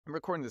I'm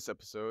recording this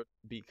episode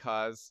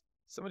because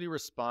somebody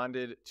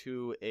responded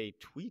to a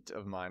tweet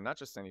of mine, not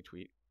just any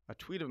tweet, a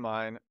tweet of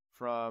mine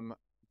from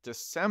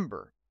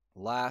December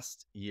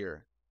last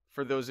year.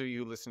 For those of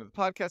you who listen to the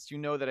podcast, you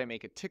know that I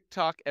make a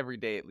TikTok every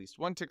day, at least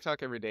one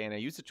TikTok every day, and I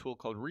use a tool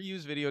called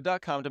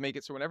reusevideo.com to make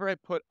it so whenever I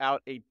put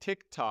out a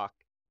TikTok,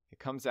 it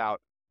comes out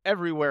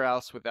everywhere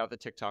else without the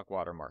TikTok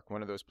watermark.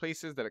 One of those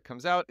places that it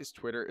comes out is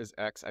Twitter, is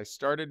X. I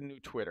started a new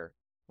Twitter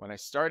when I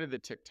started the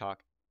TikTok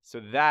so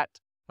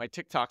that my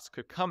TikToks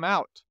could come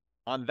out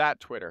on that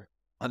Twitter,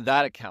 on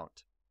that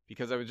account,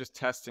 because I was just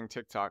testing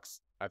TikToks.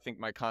 I think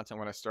my content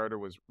when I started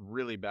was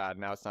really bad.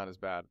 Now it's not as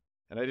bad.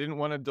 And I didn't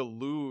want to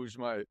deluge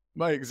my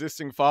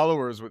existing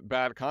followers with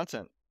bad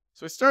content.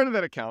 So I started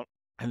that account,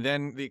 and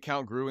then the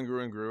account grew and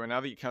grew and grew. And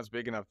now the account's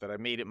big enough that I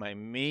made it my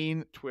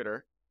main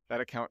Twitter. That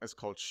account is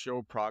called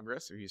Show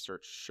Progress. If you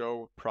search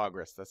Show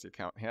Progress, that's the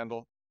account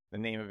handle. The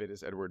name of it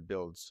is Edward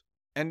Builds.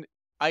 And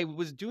I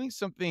was doing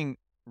something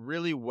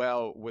really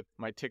well with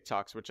my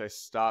TikToks, which I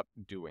stopped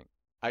doing.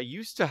 I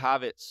used to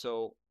have it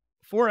so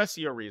for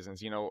SEO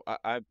reasons.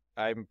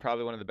 I'm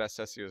probably one of the best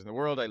SEOs in the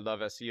world. I love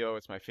SEO.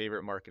 It's my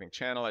favorite marketing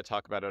channel. I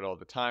talk about it all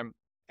the time.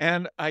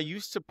 And I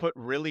used to put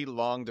really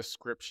long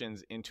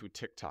descriptions into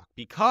TikTok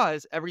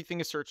because everything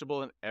is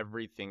searchable and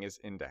everything is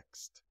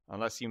indexed.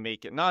 Unless you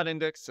make it not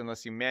indexed,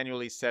 unless you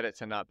manually set it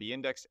to not be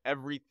indexed,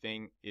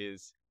 everything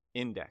is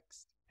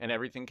indexed and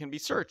everything can be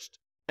searched.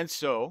 And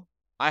so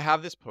I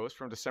have this post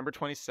from December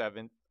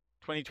 27th,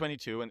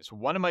 2022, and it's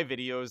one of my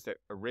videos that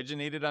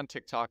originated on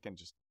TikTok and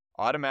just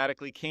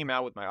automatically came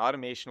out with my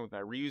automation, with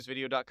my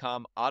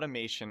reusevideo.com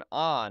automation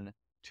on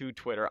to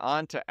Twitter,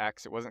 on to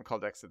X. It wasn't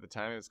called X at the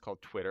time. It was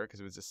called Twitter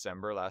because it was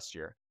December last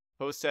year.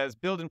 Post says,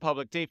 build in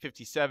public day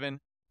 57,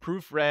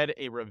 proofread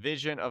a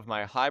revision of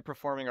my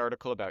high-performing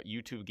article about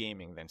YouTube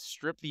gaming, then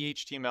stripped the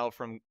HTML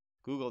from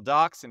Google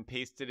Docs and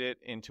pasted it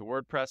into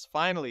WordPress.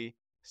 Finally,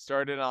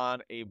 started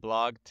on a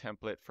blog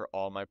template for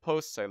all my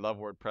posts. I love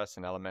WordPress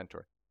and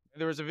Elementor.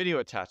 There was a video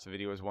attached. The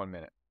video was 1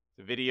 minute.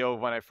 The video of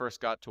when I first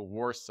got to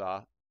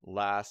Warsaw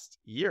last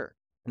year.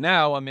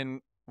 Now I'm in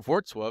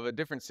Wrocław, a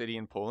different city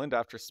in Poland,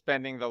 after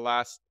spending the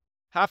last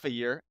half a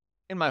year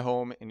in my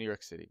home in New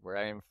York City, where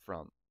I am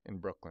from, in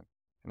Brooklyn.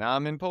 Now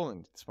I'm in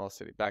Poland, a small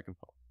city, back in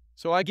Poland.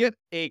 So I get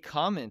a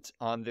comment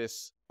on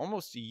this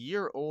almost a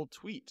year-old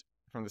tweet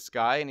from this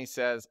guy, and he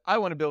says, I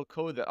want to build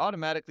code that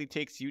automatically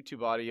takes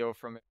YouTube audio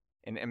from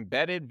an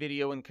embedded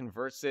video and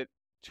converts it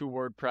to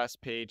WordPress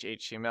page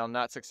HTML,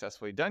 not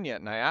successfully done yet.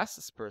 And I asked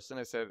this person,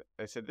 I said,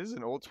 this is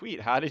an old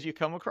tweet. How did you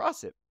come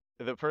across it?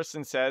 The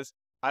person says,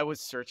 I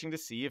was searching to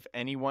see if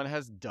anyone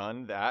has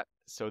done that,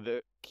 so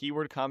the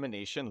keyword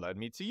combination led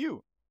me to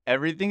you.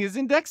 Everything is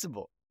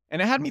indexable.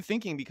 And it had me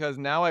thinking because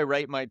now I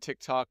write my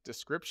TikTok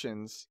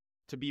descriptions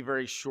to be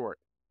very short.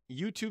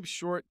 YouTube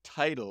short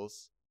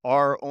titles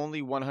are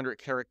only 100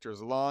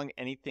 characters long.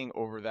 Anything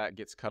over that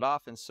gets cut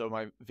off, and so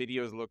my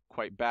videos look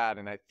quite bad.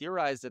 And I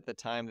theorized at the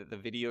time that the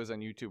videos on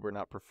YouTube were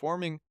not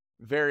performing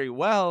very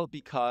well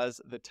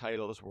because the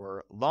titles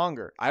were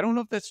longer. I don't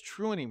know if that's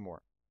true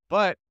anymore,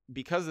 but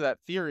because of that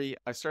theory,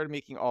 I started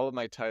making all of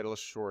my titles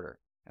shorter.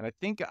 And I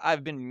think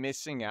I've been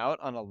missing out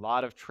on a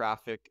lot of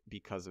traffic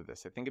because of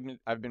this. I think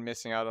I've been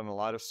missing out on a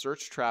lot of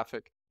search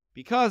traffic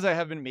because I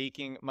have been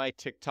making my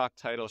TikTok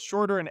titles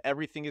shorter and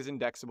everything is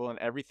indexable and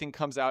everything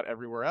comes out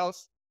everywhere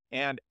else.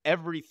 And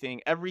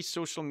everything, every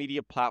social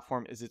media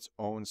platform is its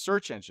own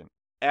search engine.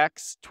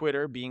 X,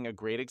 Twitter being a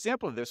great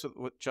example of this,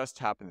 what just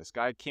happened. This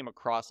guy came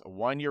across a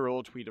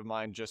 1-year-old tweet of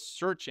mine just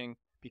searching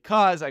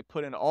because I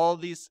put in all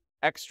these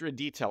extra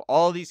detail,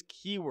 all these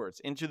keywords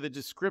into the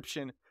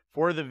description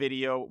for the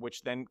video,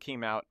 which then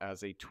came out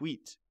as a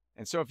tweet.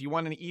 And so if you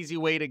want an easy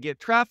way to get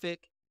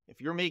traffic, if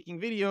you're making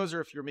videos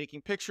or if you're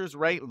making pictures,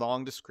 write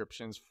long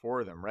descriptions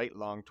for them, write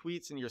long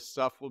tweets, and your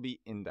stuff will be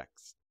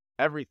indexed.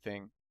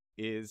 Everything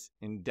is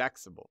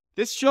indexable.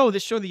 This show,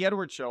 The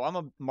Edward Show, I'm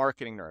a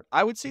marketing nerd.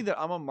 I would say that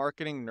I'm a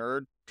marketing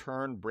nerd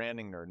turned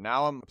branding nerd.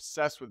 Now I'm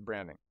obsessed with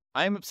branding.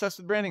 I am obsessed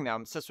with branding now.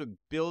 I'm obsessed with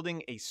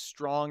building a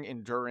strong,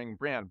 enduring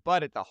brand.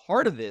 But at the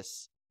heart of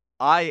this,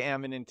 I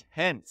am an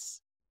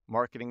intense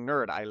marketing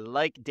nerd. I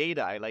like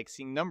data. I like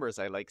seeing numbers.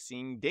 I like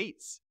seeing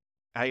dates.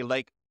 I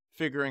like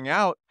figuring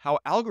out how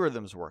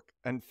algorithms work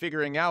and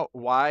figuring out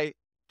why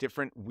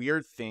different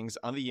weird things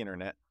on the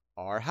internet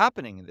are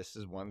happening. And this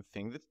is one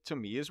thing that to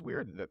me is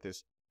weird, that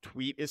this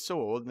tweet is so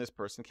old and this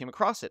person came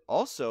across it.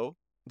 Also,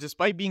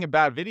 despite being a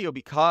bad video,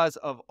 because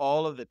of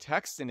all of the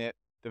text in it,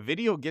 the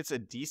video gets a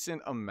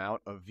decent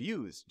amount of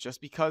views just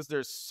because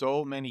there's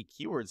so many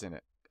keywords in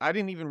it. I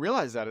didn't even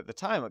realize that at the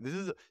time. This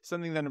is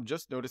something that I'm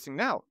just noticing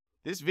now.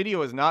 This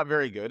video is not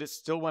very good. It's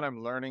still when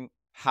I'm learning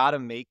how to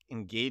make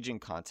engaging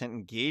content,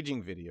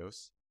 engaging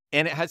videos.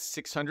 And it has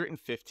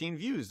 615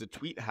 views. The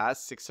tweet has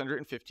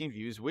 615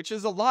 views, which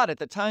is a lot at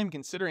the time,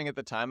 considering at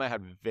the time I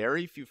had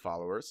very few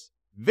followers,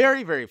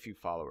 very, very few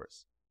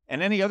followers.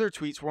 And any other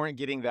tweets weren't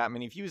getting that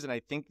many views. And I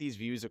think these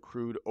views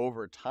accrued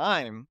over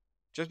time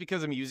just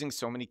because I'm using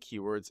so many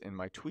keywords in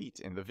my tweet,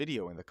 in the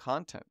video, in the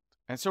content.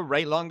 And so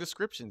write long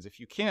descriptions. If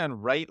you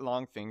can, write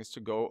long things to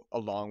go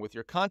along with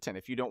your content.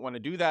 If you don't want to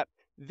do that,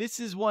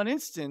 this is one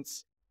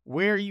instance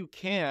where you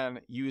can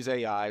use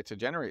AI to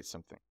generate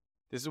something.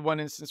 This is one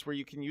instance where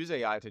you can use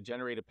AI to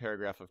generate a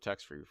paragraph of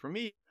text for you. For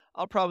me,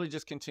 I'll probably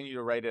just continue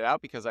to write it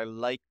out because I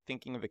like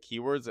thinking of the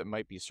keywords that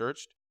might be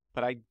searched.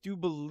 But I do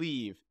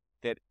believe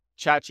that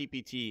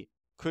ChatGPT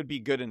could be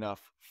good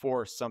enough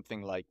for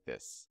something like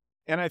this.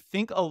 And I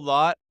think a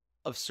lot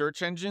of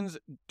search engines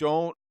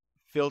don't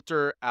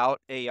filter out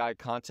AI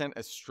content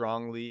as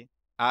strongly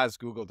as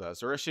Google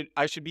does. Or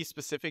I should be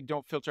specific,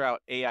 don't filter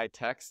out AI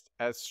text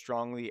as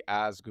strongly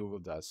as Google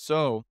does.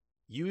 So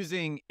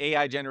using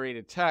AI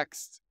generated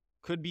text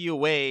could be a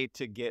way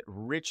to get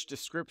rich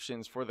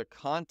descriptions for the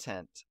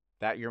content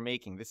that you're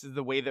making. This is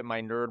the way that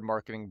my nerd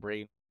marketing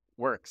brain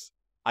works.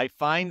 I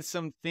find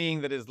something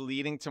that is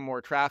leading to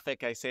more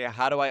traffic. I say,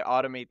 how do I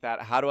automate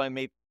that? How do I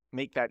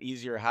make that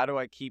easier? How do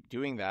I keep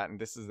doing that? And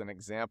this is an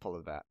example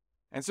of that.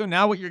 And so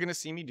now what you're going to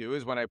see me do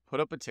is when I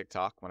put up a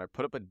TikTok, when I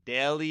put up a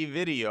daily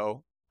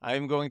video,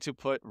 I'm going to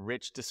put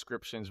rich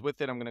descriptions with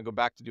it. I'm going to go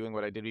back to doing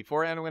what I did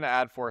before, and I'm going to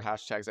add 4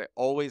 hashtags. I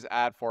always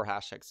add 4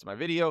 hashtags to my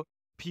video.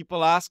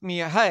 People ask me,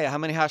 hey, how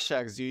many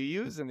hashtags do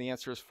you use? And the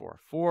answer is 4.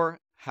 4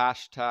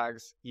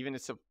 hashtags. Even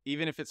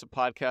if it's a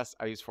podcast,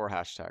 I use 4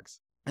 hashtags.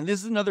 And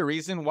this is another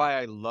reason why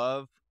I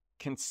love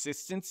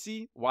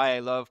consistency, why I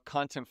love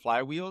content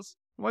flywheels,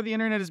 why the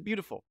internet is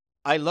beautiful.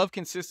 I love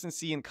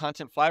consistency in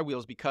content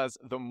flywheels because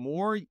the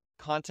more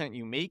content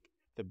you make,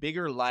 the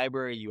bigger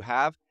library you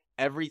have,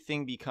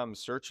 everything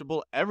becomes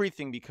searchable,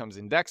 everything becomes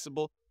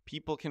indexable.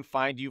 People can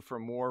find you for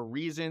more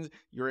reasons.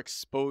 Your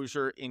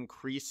exposure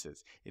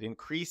increases. It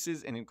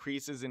increases and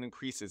increases and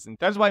increases. And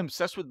that's why I'm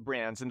obsessed with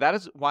brands. And that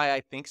is why I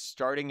think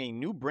starting a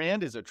new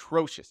brand is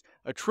atrocious.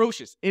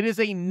 Atrocious. It is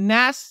a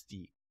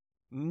nasty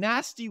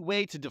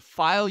way to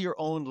defile your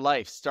own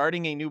life,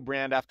 starting a new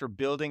brand after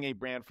building a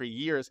brand for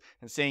years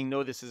and saying,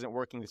 no, this isn't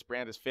working, this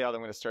brand has failed,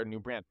 I'm going to start a new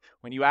brand.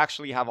 When you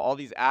actually have all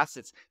these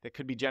assets that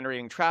could be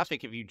generating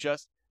traffic if you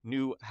just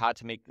knew how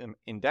to make them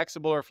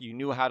indexable, or if you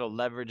knew how to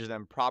leverage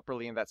them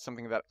properly. And that's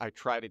something that I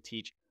try to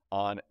teach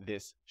on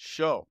this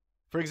show.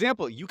 For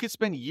example, you could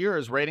spend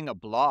years writing a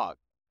blog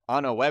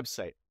on a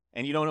website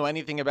and you don't know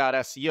anything about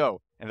SEO,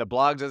 and the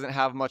blog doesn't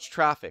have much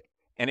traffic.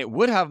 And it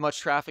would have much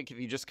traffic if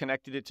you just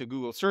connected it to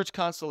Google Search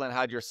Console and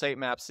had your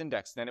sitemaps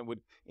indexed. Then it would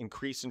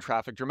increase in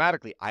traffic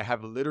dramatically. I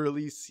have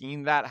literally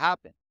seen that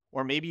happen.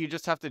 Or maybe you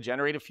just have to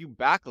generate a few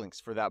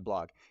backlinks for that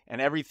blog and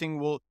everything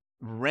will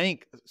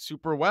rank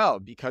super well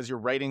because you're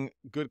writing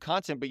good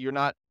content, but you're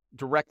not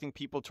directing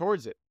people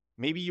towards it.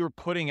 Maybe you're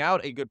putting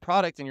out a good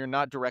product and you're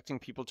not directing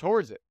people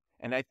towards it.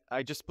 And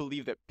I just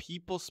believe that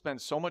people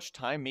spend so much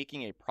time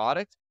making a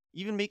product,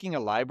 even making a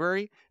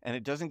library, and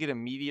it doesn't get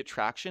immediate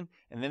traction,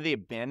 and then they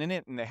abandon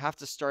it and they have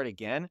to start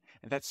again.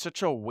 And that's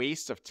such a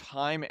waste of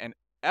time and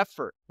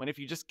effort, when if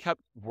you just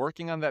kept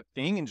working on that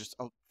thing in just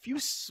a few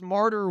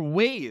smarter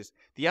ways,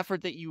 the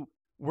effort that you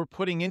were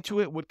putting into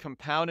it would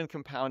compound and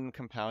compound and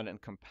compound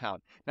and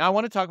compound. Now, I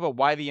want to talk about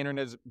why the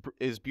internet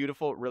is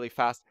beautiful really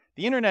fast.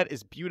 The internet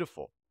is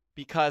beautiful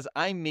because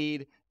I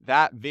made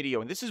that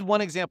video. And this is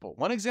one example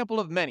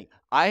of many.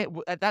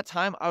 At that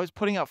time, I was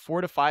putting out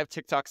 4 to 5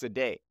 TikToks a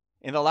day.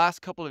 In the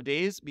last couple of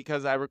days,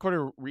 because I recorded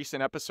a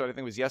recent episode, I think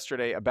it was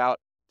yesterday, about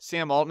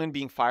Sam Altman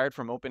being fired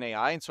from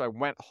OpenAI. And so I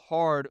went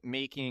hard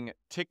making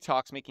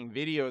TikToks, making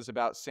videos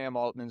about Sam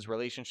Altman's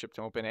relationship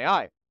to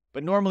OpenAI.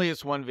 But normally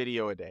it's 1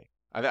 video a day.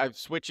 I've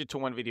switched it to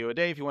 1 video a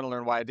day. If you want to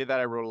learn why I did that,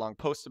 I wrote a long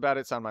post about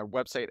it. It's on my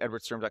website,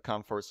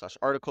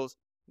 edwardsturm.com/articles,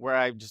 where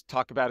I just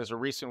talk about, as a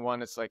recent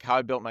one, it's like how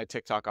I built my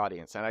TikTok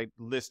audience. And I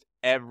list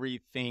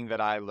everything that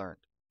I learned.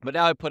 But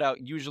now I put out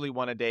usually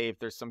 1 a day. If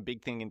there's some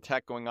big thing in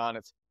tech going on,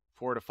 it's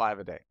 4 to 5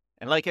 a day.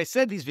 And like I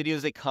said, these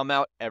videos, they come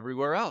out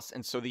everywhere else.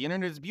 And so the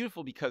internet is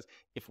beautiful because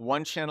if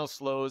one channel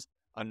slows,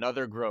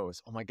 another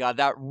grows. Oh my God,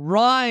 that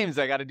rhymes.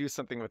 I got to do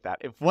something with that.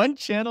 If one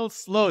channel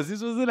slows,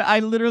 this was it. I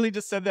literally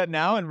just said that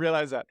now and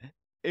realized that.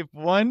 If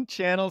one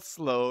channel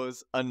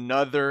slows,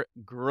 another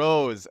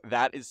grows.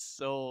 That is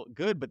so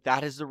good. But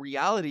that is the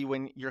reality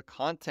when your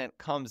content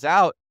comes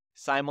out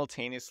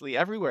simultaneously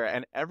everywhere.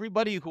 And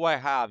everybody who I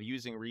have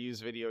using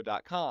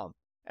reusevideo.com,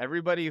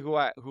 everybody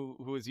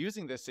who is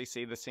using this, they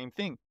say the same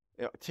thing.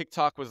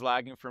 TikTok was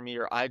lagging for me,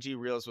 or IG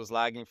Reels was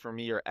lagging for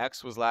me, or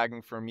X was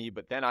lagging for me,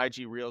 but then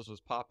IG Reels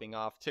was popping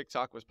off,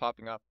 TikTok was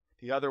popping up,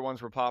 the other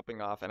ones were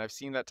popping off, and I've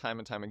seen that time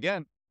and time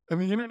again. And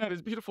the internet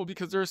is beautiful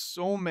because there are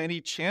so many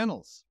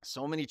channels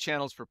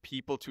for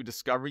people to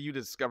discover you,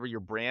 to discover your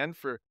brand,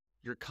 for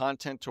your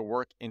content to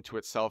work into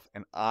itself,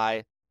 and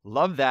I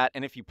love that.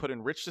 And if you put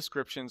in rich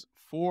descriptions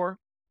for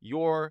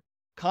your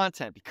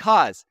content,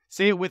 because,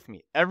 say it with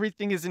me,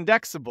 everything is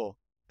indexable,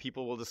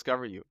 people will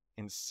discover you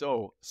in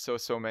so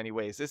many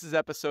ways. This is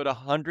episode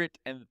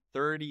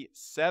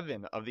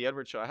 137 of The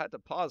Edward Show. I had to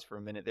pause for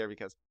a minute there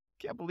because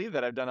I can't believe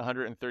that I've done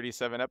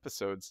 137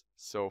 episodes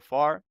so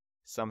far.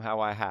 Somehow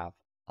I have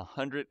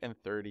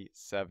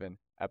 137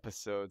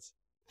 episodes.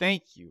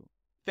 Thank you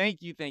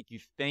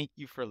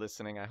for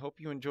listening. I hope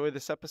you enjoy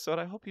this episode.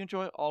 I hope you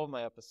enjoy all of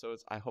my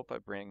episodes. I hope I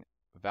bring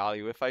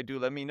value. If I do,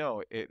 let me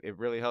know. It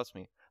really helps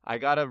me. I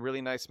got a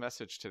really nice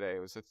message today. It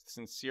was a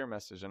sincere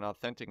message, an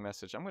authentic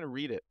message. I'm going to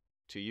read it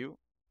to you.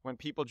 When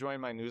people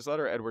join my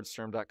newsletter,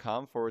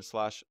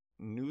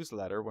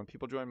 edwardsturm.com/newsletter, when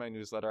people join my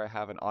newsletter, I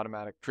have an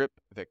automatic drip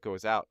that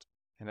goes out.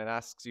 And it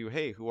asks you,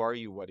 hey, who are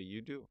you? What do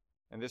you do?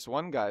 And this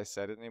one guy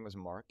said, his name was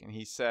Mark, and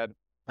he said,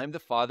 I'm the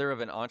father of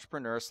an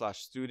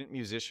entrepreneur/student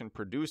musician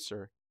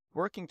producer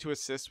working to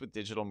assist with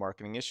digital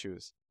marketing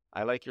issues.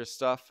 I like your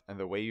stuff and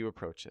the way you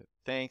approach it.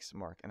 Thanks,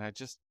 Mark. And I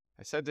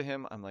said to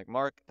him, I'm like,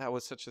 Mark, that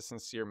was such a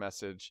sincere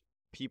message.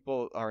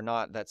 People are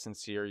not that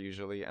sincere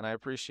usually, and I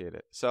appreciate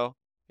it. So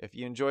if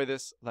you enjoy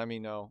this, let me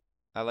know.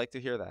 I like to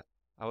hear that.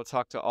 I will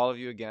talk to all of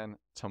you again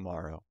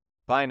tomorrow.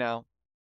 Bye now.